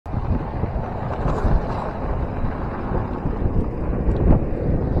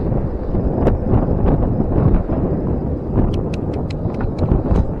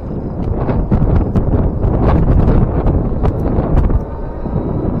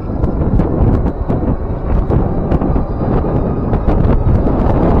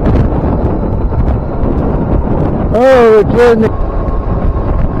it's in the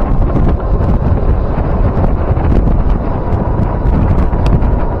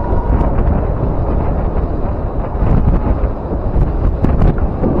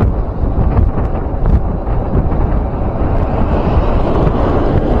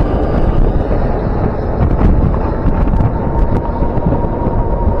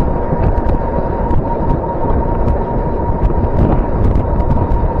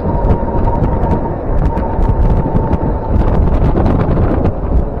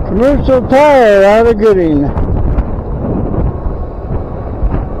commercial tire out of Gooding.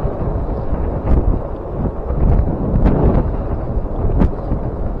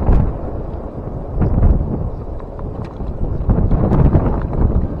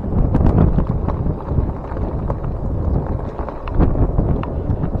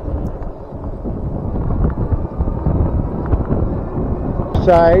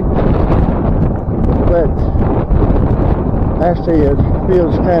 Side, but actually it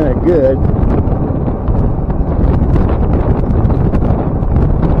feels kind of good.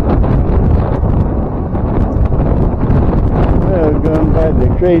 Well, going by the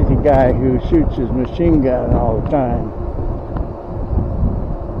crazy guy who shoots his machine gun all the time.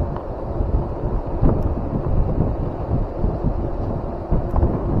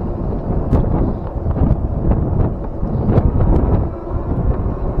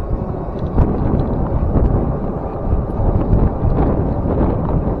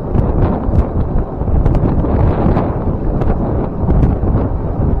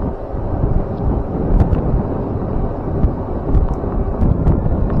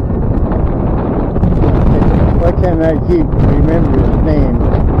 And I keep remembering his name.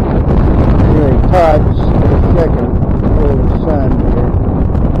 Anyway, Todd's the second oldest son here.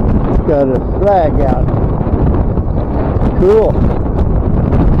 He's got a flag out. Cool.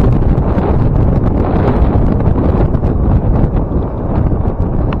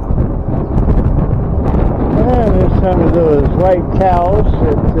 And there's some of those white cows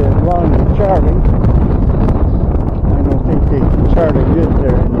that belong to Charlie. I don't think Charlie lives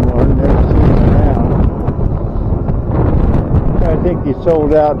there anymore. Never seen him around. I think he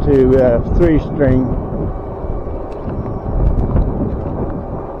sold out to 3-string.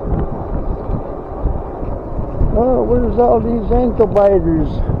 Oh, where's all these ankle biters?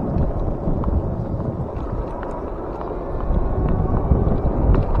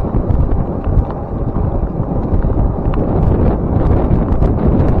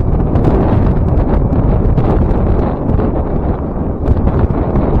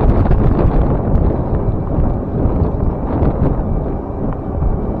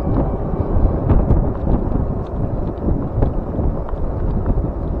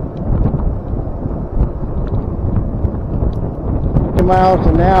 Miles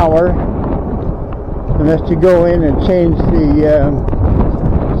an hour, unless you go in and change the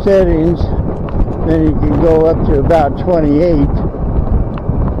settings, then you can go up to about 28.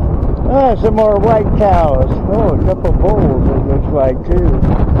 Ah, some more white cows. Oh, a couple bulls it looks like too.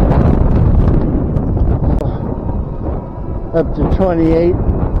 Up to 28,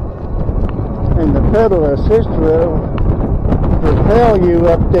 and the pedal assist will propel you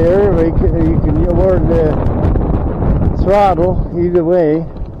up there. You can lower the throttle either way.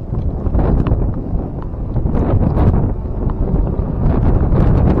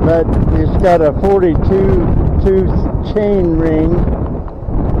 But it's got a 42 tooth chain ring,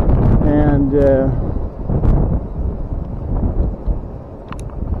 and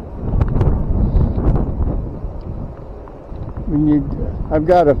I've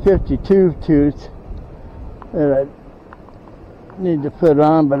got a 52 tooth that I need to put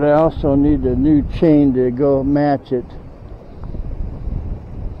on, but I also need a new chain to go match it.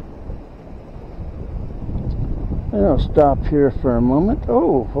 I'll stop here for a moment.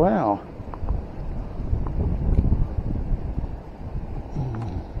 Oh, wow.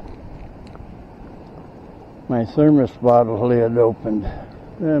 My thermos bottle lid opened.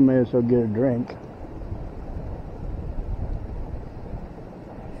 I may as well get a drink.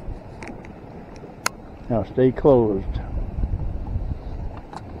 Now stay closed.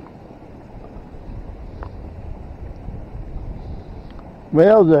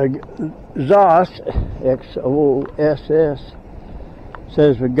 Well, the ZOS, XOSS,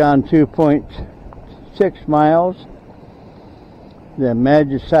 says we've gone 2.6 miles. The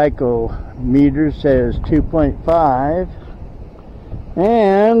Magicycle meter says 2.5.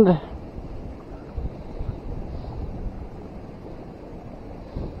 And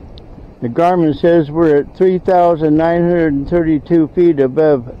the Garmin says we're at 3,932 feet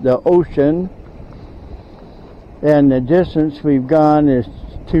above the ocean. And the distance we've gone is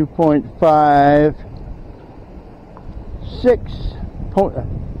 2.5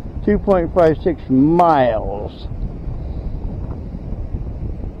 2.56 miles.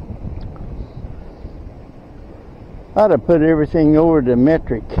 Ought to put everything over to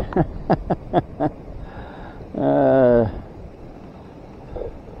metric.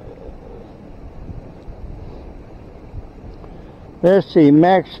 Let's see,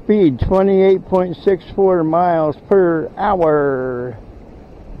 max speed 28.64 miles per hour.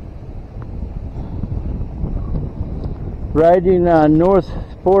 Riding on North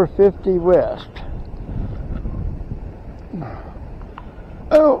 450 West.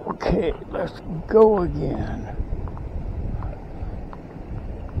 Okay, let's go again.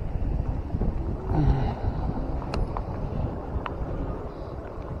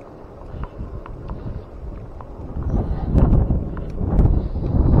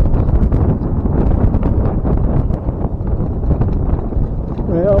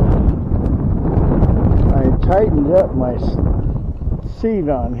 Well, I tightened up my seat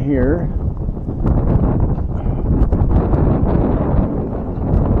on here.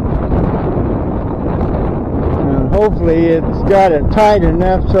 And hopefully it's got it tight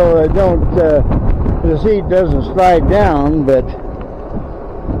enough so I don't, the seat doesn't slide down, but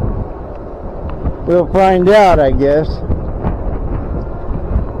we'll find out, I guess.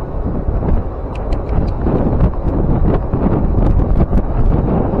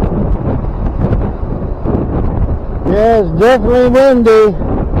 Yeah, it's definitely windy,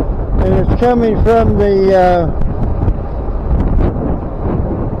 and it's coming from the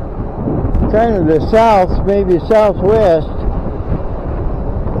kind of the south, maybe southwest.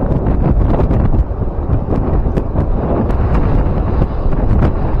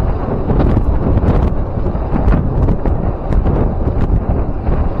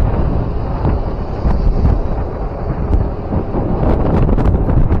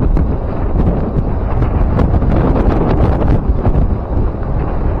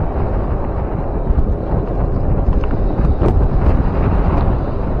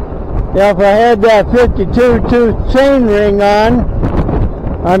 Now, if I had that 52-tooth chain ring on,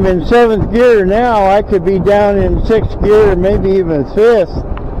 I'm in 7th gear now, I could be down in 6th gear, maybe even 5th,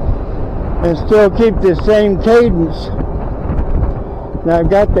 and still keep the same cadence. Now, I've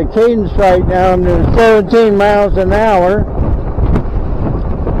got the cadence right now, I'm doing 17 miles an hour,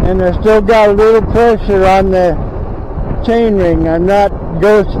 and I still got a little pressure on the chain ring. I'm not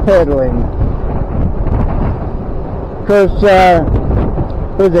ghost pedaling. Because,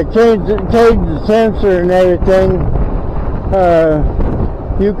 with the cadence sensor and everything,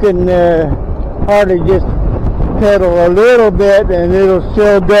 you can hardly just pedal a little bit and it'll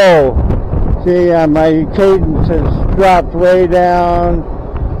still go. See, my cadence has dropped way down,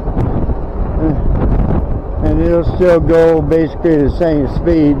 and it'll still go basically the same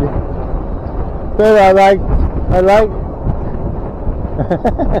speed. But I like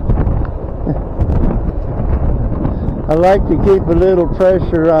I like to keep a little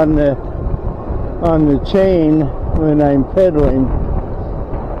pressure on the chain when I'm pedaling.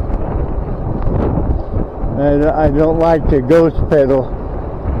 I don't like to ghost pedal.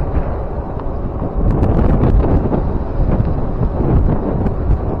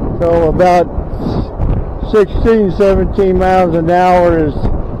 So about 16, 17 miles an hour is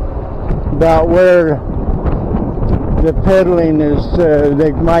about where the pedaling is,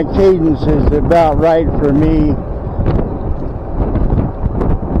 my cadence is about right for me.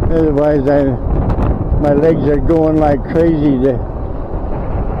 Otherwise, my legs are going like crazy to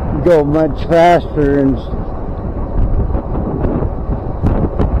go much faster. And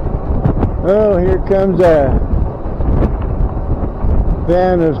oh, here comes a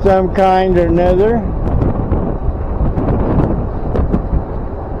van of some kind or another.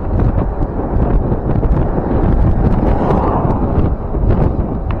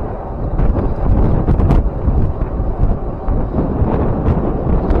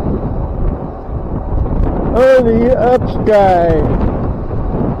 Oh, the ups guy.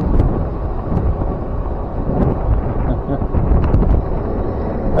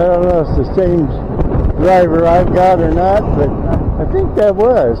 I don't know if it's the same driver I've got or not, but I think that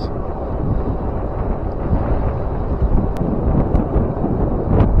was.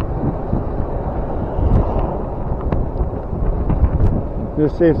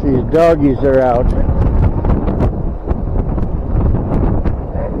 Let's see if these doggies are out.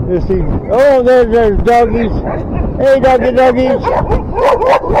 Let's see. Oh, there's doggies. Hey, doggies.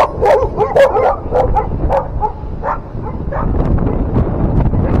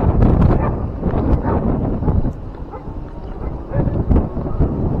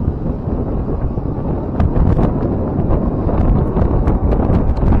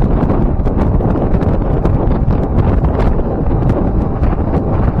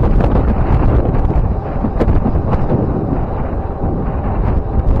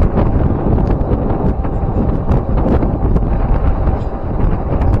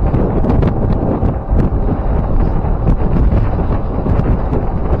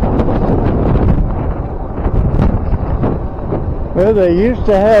 Well, they used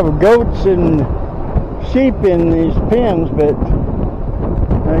to have goats and sheep in these pens, but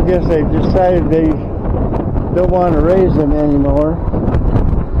I guess they decided they don't want to raise them anymore.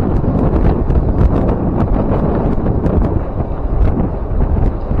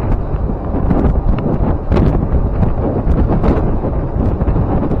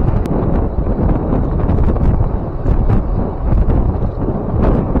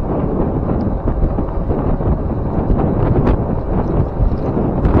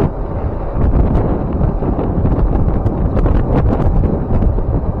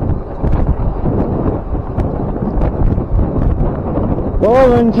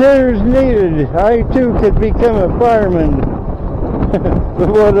 Volunteers needed. I too could become a fireman. But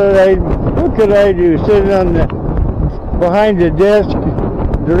what could I do? Sitting on behind the desk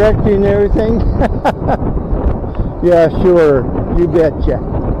directing everything? Yeah, sure. You betcha.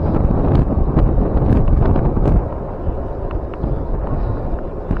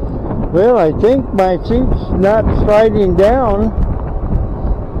 Well, I think my seat's not sliding down.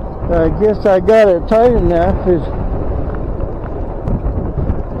 I guess I got it tight enough.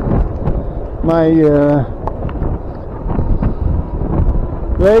 My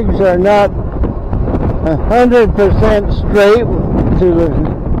legs are not 100% straight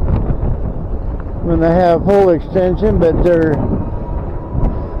when I have full extension, but they're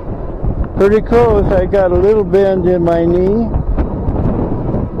pretty close. I got a little bend in my knee.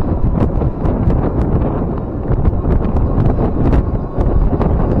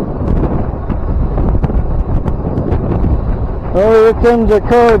 Oh, here comes a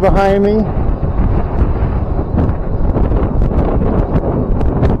car behind me.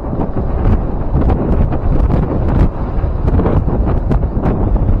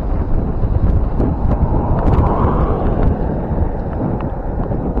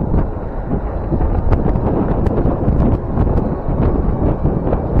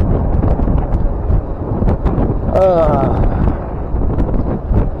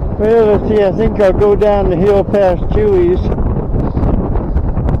 Well, let's see, I think I'll go down the hill past Chewy's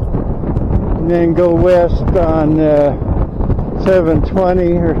and then go west on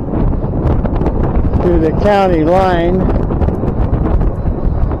 720 or to the county line.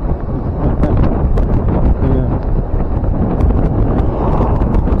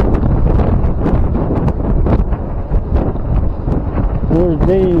 There's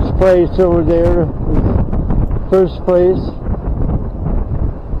Dean's place over there, first place.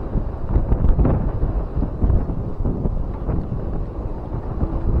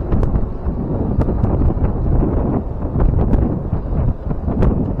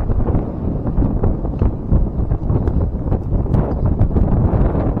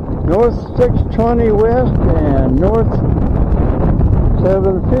 North 620 west and north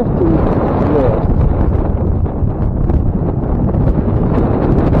 750 west.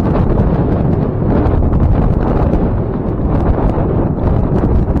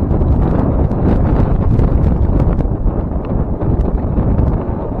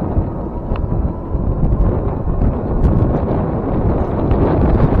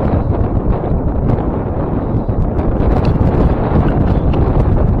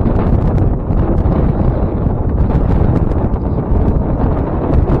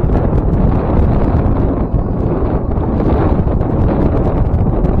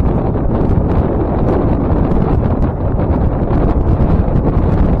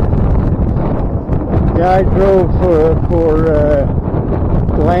 I drove for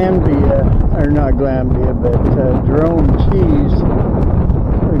Glambia, or not Glambia, but Jerome Cheese,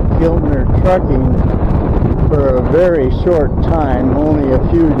 Giltner Trucking, for a very short time, only a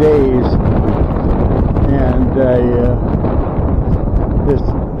few days, and this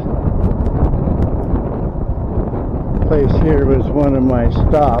place here was one of my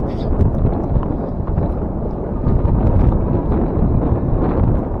stops.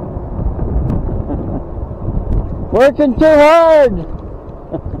 Working too hard!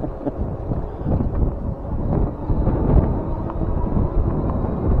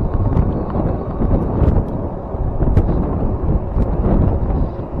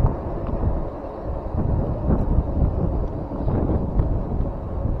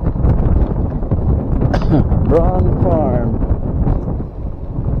 Braun Farm.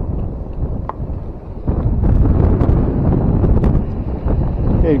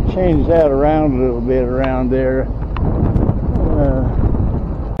 Okay, change that around a little bit around there.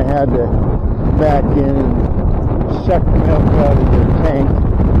 I had to back in and suck milk out of the tank.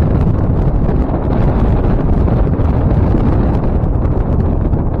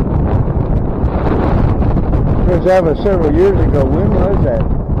 Of course, that was several years ago. When was that?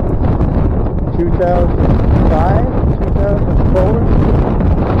 2005? That was Polish.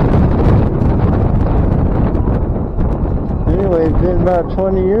 Anyway, it's been about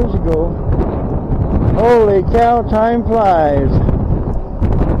 20 years ago. Holy cow, time flies.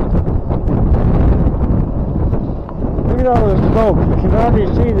 Look at all the smoke. You can hardly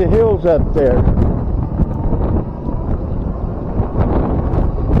see the hills up there.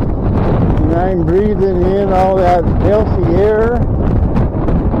 And I'm breathing in all that healthy air.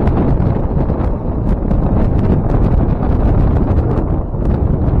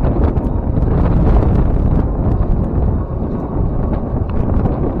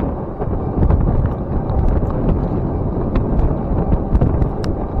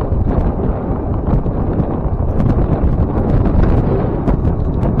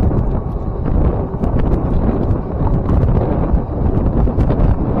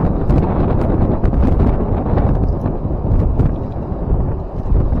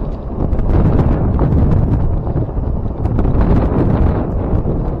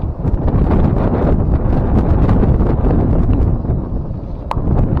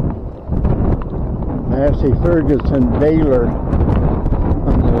 Ferguson baler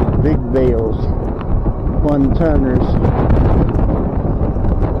on those big bales, 1-tonners.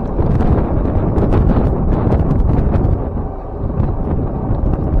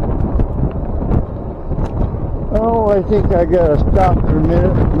 Oh, I think I gotta stop for a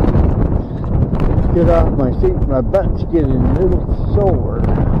minute. Get off my seat. My butt's getting a little sore.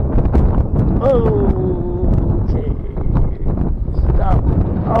 Okay. Stop.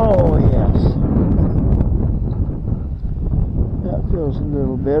 Oh, yes. Feels a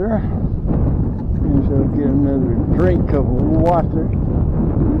little better. And so get another drink of water.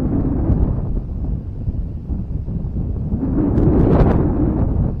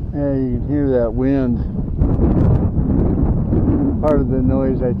 Yeah, you can hear that wind. Part of the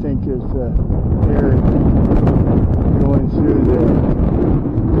noise, I think, is air going through the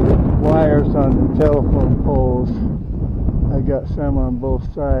wires on the telephone poles. I got some on both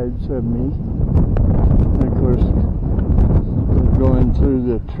sides of me. And of course, going through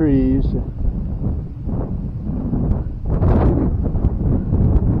the trees.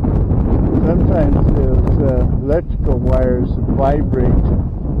 Sometimes those electrical wires vibrate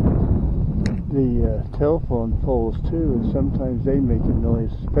the telephone poles too, and sometimes they make a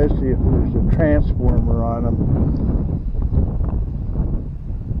noise, especially if there's a transformer on them.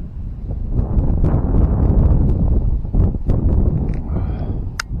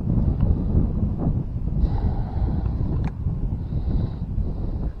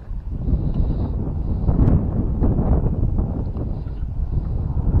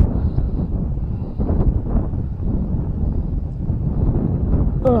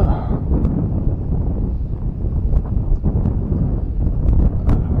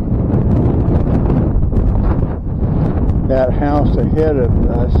 That house ahead of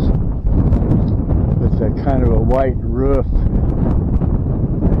us with a kind of a white roof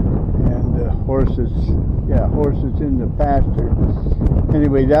and horses in the pasture.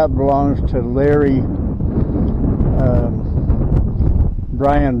 Anyway, that belongs to Larry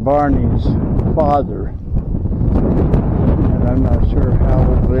Brian Barney's father, and I'm not sure how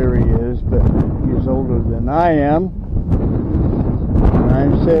old Larry is, but he's older than I am, and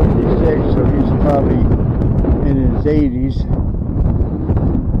I'm 76, so he's probably in his 80s.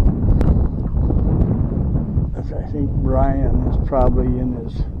 I think Brian is probably in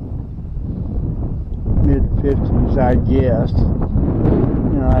his mid-50s, I guess.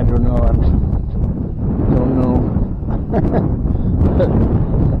 You know, I don't know. I don't know.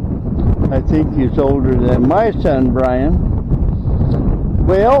 I think he's older than my son, Brian.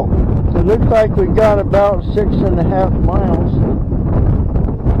 Well, it looks like we got about 6.5 miles.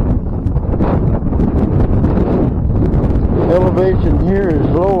 Elevation here is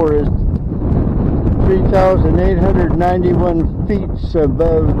lower, is 3,891 feet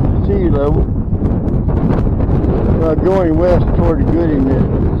above sea level. Going west toward Gooding,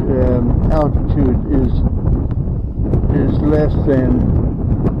 altitude is less than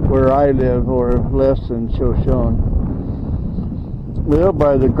where I live, or less than Shoshone. Well,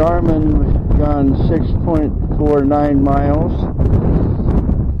 by the Garmin, we've gone 6.49 miles.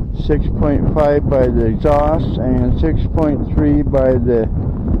 6.5 by the exhaust, and 6.3 by the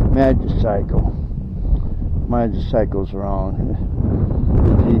Magicycle. Magicycle's wrong.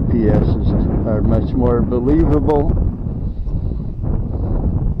 The GPSs are much more believable.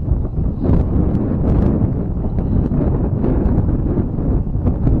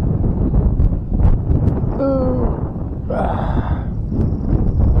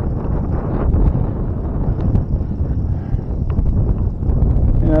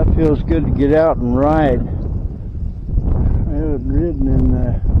 Feels good to get out and ride. ridden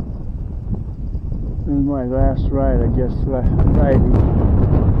in my last ride, I guess,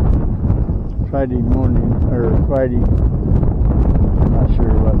 Friday morning, or Friday, I'm not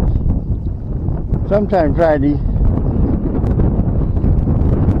sure what, sometime Friday.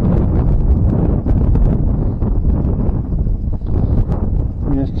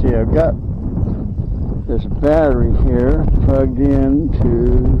 Let's see, I've got this battery here plugged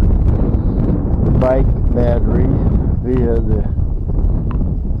into the bike battery via the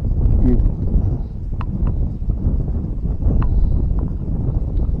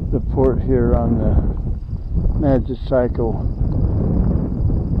port here on the Magicycle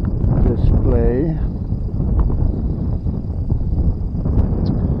display.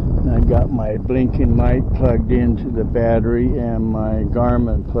 And I got my blinking light plugged into the battery and my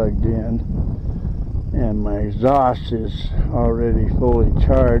Garmin plugged in, and my exhaust is already fully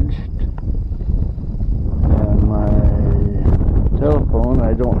charged, and my telephone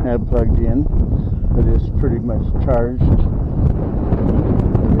I don't have plugged in, but it's pretty much charged.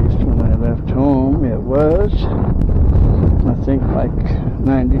 At least when I left home it was, I think, like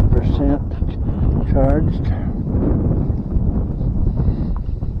 90% charged.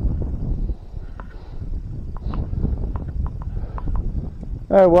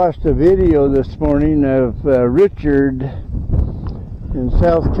 I watched a video this morning of Richard in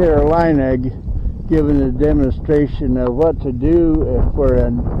South Carolina giving a demonstration of what to do for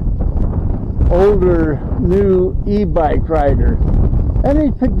an older, new e-bike rider. And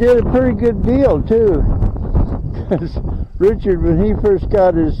he did a pretty good deal too. Because Richard, when he first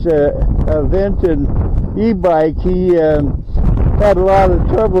got his Venton e-bike, he had a lot of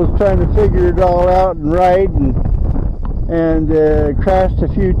troubles trying to figure it all out and ride, and crashed a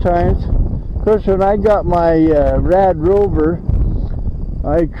few times. Of course, when I got my Rad Rover,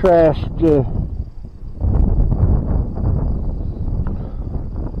 I crashed 2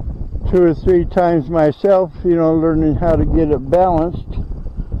 or 3 times myself, you know, learning how to get it balanced.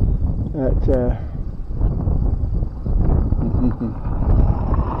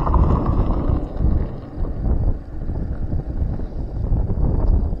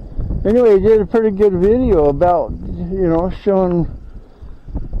 Anyway, he did a pretty good video about, you know, showing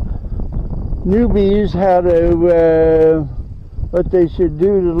newbies how to, what they should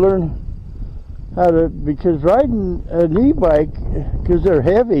do to learn how to, because riding an e-bike, because they're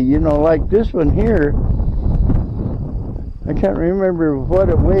heavy, you know, like this one here, I can't remember what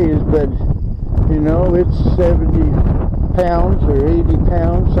it weighs, but, you know, it's 70 pounds or 80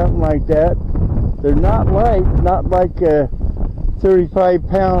 pounds, something like that. They're not light, not like a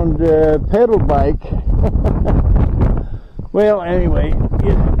 35-pound pedal bike. Well, anyway,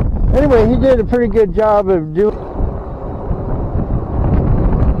 he did a pretty good job of doing.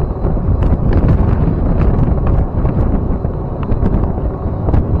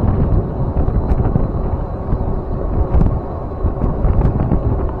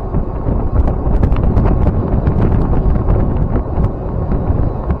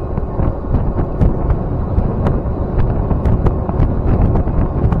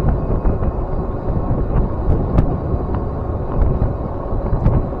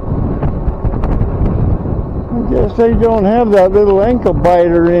 Guess they don't have that little ankle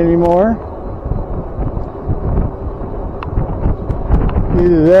biter anymore.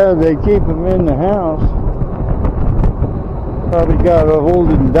 Either that or they keep them in the house. Probably got old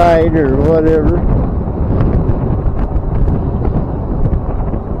and died or whatever.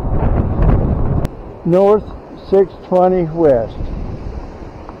 North 620 West.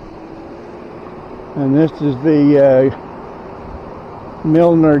 And this is the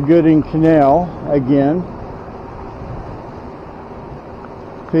Milner-Gooding Canal again.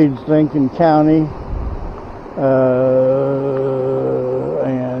 Feeds Lincoln County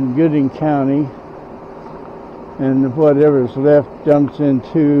and Gooding County, and whatever's left dumps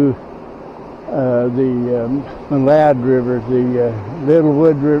into the Malad River, the Little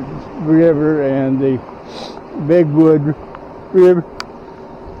Wood River, and the Big Wood River.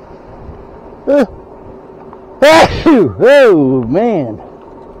 Oh man,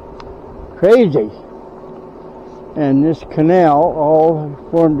 crazy. And this canal all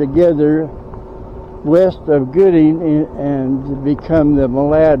formed together west of Gooding and become the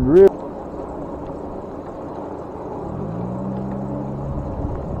Malad River.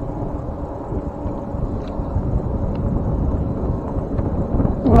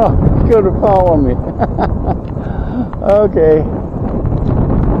 Oh, it's going to follow me. Okay.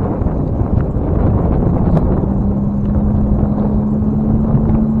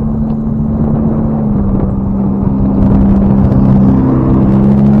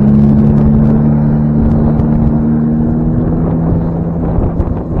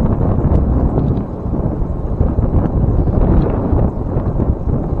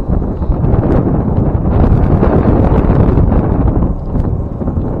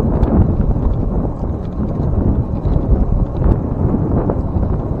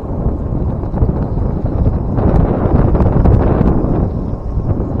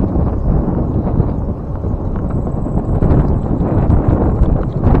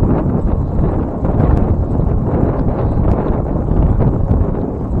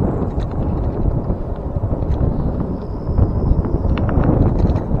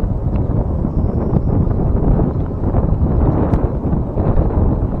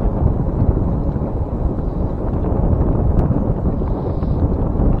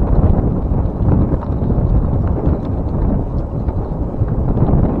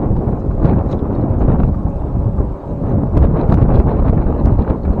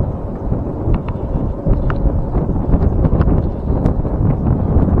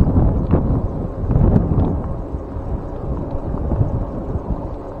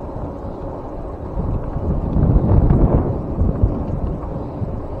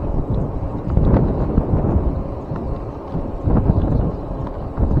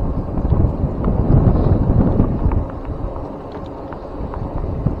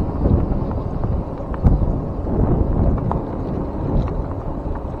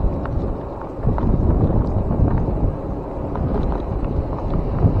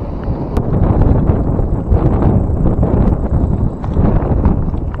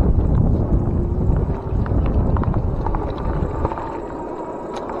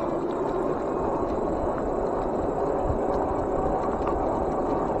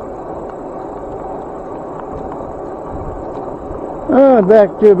 Back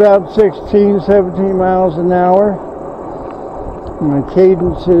to about 16, 17 miles an hour. My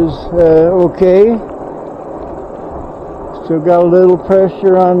cadence is okay. Still got a little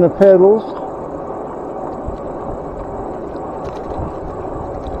pressure on the pedals.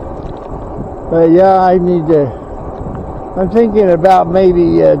 But yeah, I need to, I'm thinking about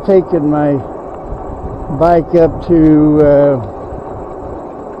maybe taking my bike up to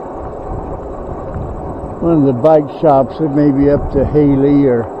one of the bike shops, maybe up to Haley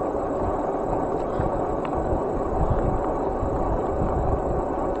or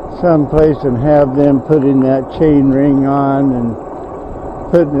someplace, and have them putting that chain ring on and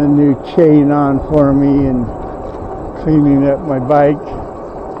putting a new chain on for me and cleaning up my bike.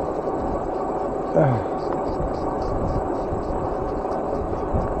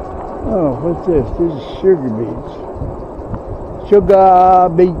 Oh, what's this? This is sugar beets. Sugar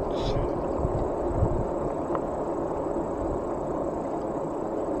beets.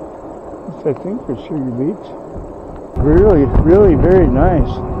 I think they're sugar beets. Really, really very nice.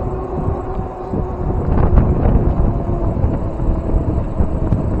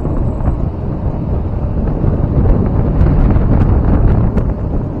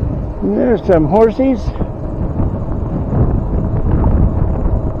 And there's some horsies.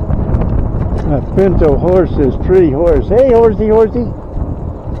 A pinto horse is pretty horse. Hey, horsey, horsey.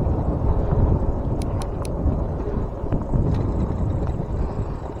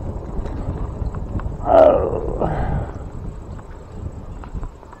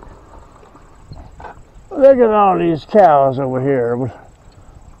 Look at all these cows over here.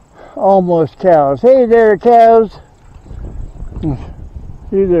 Almost cows. Hey there, cows.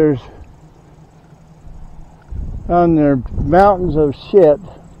 See, there's on their mountains of shit.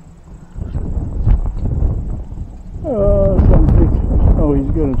 Oh, he's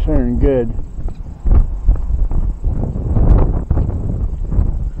going to turn good.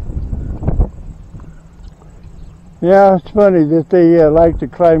 Yeah, it's funny that they like to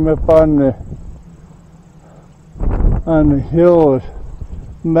climb up on the hill of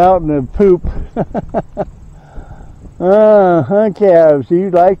mountain of poop. Calves, you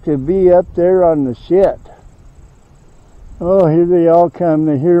like to be up there on the shit. Oh, here they all come.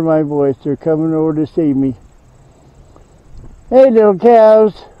 They hear my voice. They're coming over to see me. Hey, little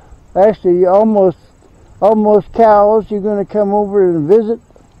cows. Actually, almost cows. You gonna come over and visit?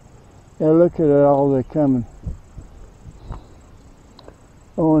 Yeah, look at it all. They're coming.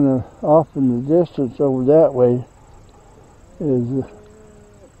 Oh, and off in the distance over that way is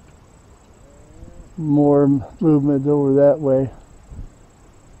more movement over that way.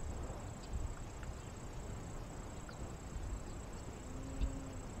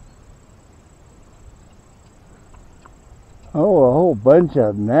 Oh, a whole bunch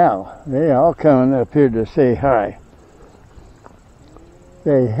of them now. They all coming up here to say hi.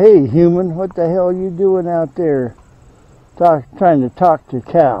 Say, hey human, what the hell are you doing out there trying to talk to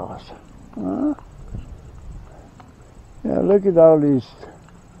cows? Huh? Yeah, look at all these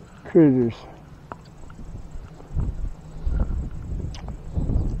critters.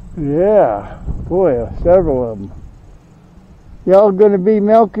 Yeah, boy, several of them. Y'all gonna be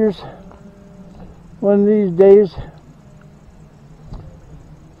milkers one of these days?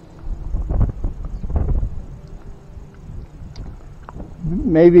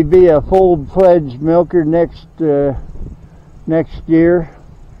 Maybe be a full-fledged milker next year.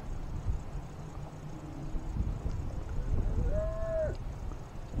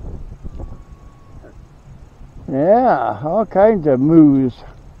 Yeah, all kinds of moos.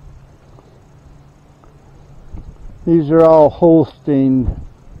 These are all Holstein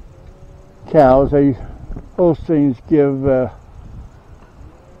cows. Holsteins give a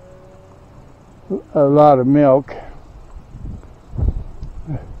lot of milk.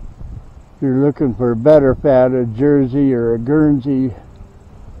 If you're looking for better fat, a Jersey or a Guernsey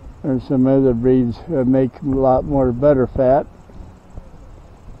or some other breeds make a lot more butter fat.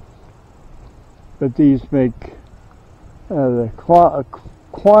 But these make the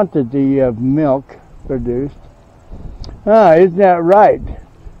quantity of milk produced. Isn't that right?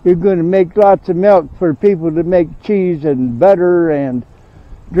 You're going to make lots of milk for people to make cheese and butter and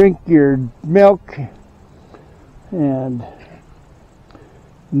drink your milk. And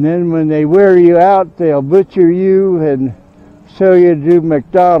then when they wear you out, they'll butcher you and sell you to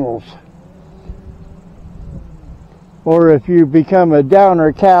McDonald's. Or if you become a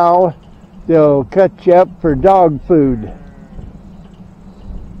downer cow, they'll cut you up for dog food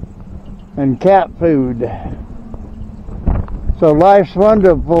and cat food. So life's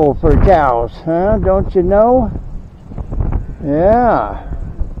wonderful for cows, huh? Don't you know? Yeah.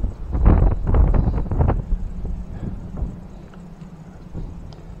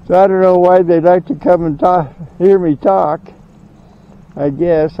 So I don't know why they'd like to come and hear me talk. I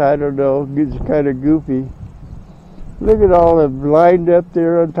guess, I don't know, it's kind of goofy. Look at all them lined up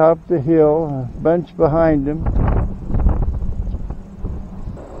there on top of the hill, a bunch behind them.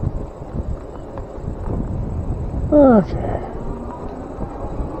 Okay.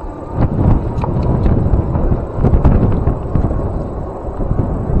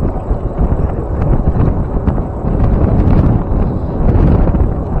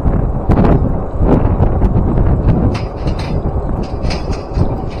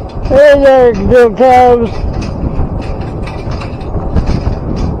 Hey there, little cubs.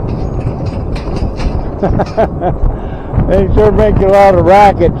 They sure make a lot of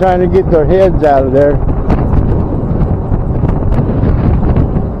racket trying to get their heads out of there.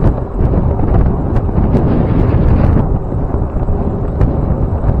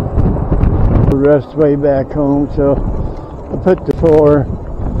 The rest way back home, so I put the 4.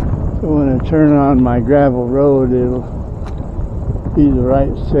 So when I turn on my gravel road, it'll be the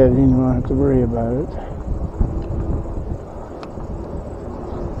right setting. Won't have to worry about it.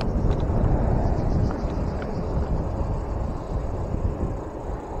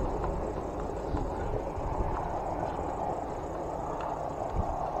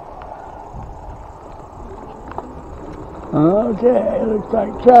 Okay, looks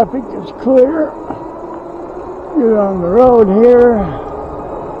like traffic is clear. Get on the road here.